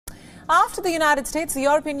After the United States, the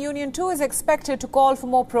European Union too is expected to call for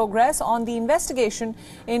more progress on the investigation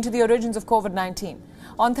into the origins of COVID-19.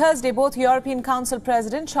 On Thursday, both European Council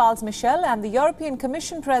President Charles Michel and the European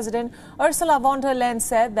Commission President Ursula von der Leyen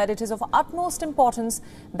said that it is of utmost importance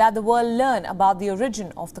that the world learn about the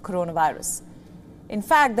origin of the coronavirus. In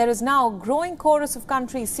fact, there is now a growing chorus of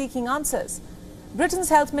countries seeking answers. Britain's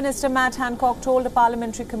Health Minister Matt Hancock told a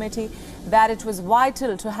parliamentary committee that it was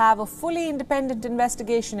vital to have a fully independent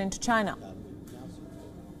investigation into China.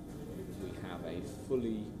 We have a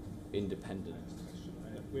fully independent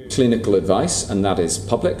clinical advice, and that is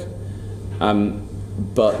public.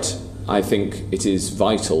 But I think it is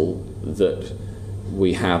vital that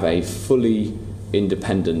we have a fully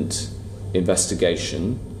independent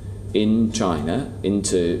investigation in China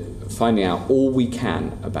into finding out all we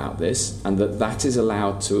can about this, and that is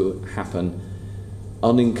allowed to happen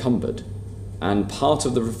unencumbered. And part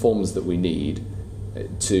of the reforms that we need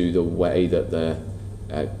to the way that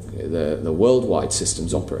the worldwide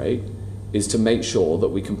systems operate is to make sure that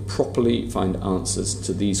we can properly find answers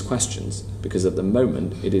to these questions, because at the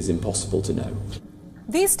moment it is impossible to know.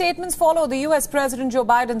 These statements follow the US President Joe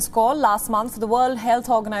Biden's call last month for the World Health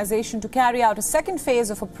Organization to carry out a second phase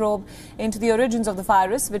of a probe into the origins of the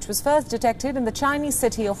virus, which was first detected in the Chinese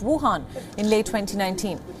city of Wuhan in late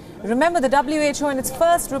 2019. Remember, the WHO in its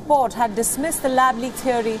first report had dismissed the lab leak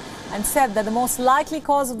theory and said that the most likely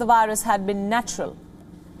cause of the virus had been natural.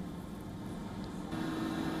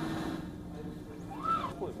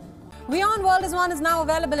 WION World is now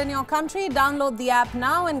available in your country. Download the app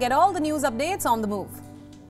now and get all the news updates on the move.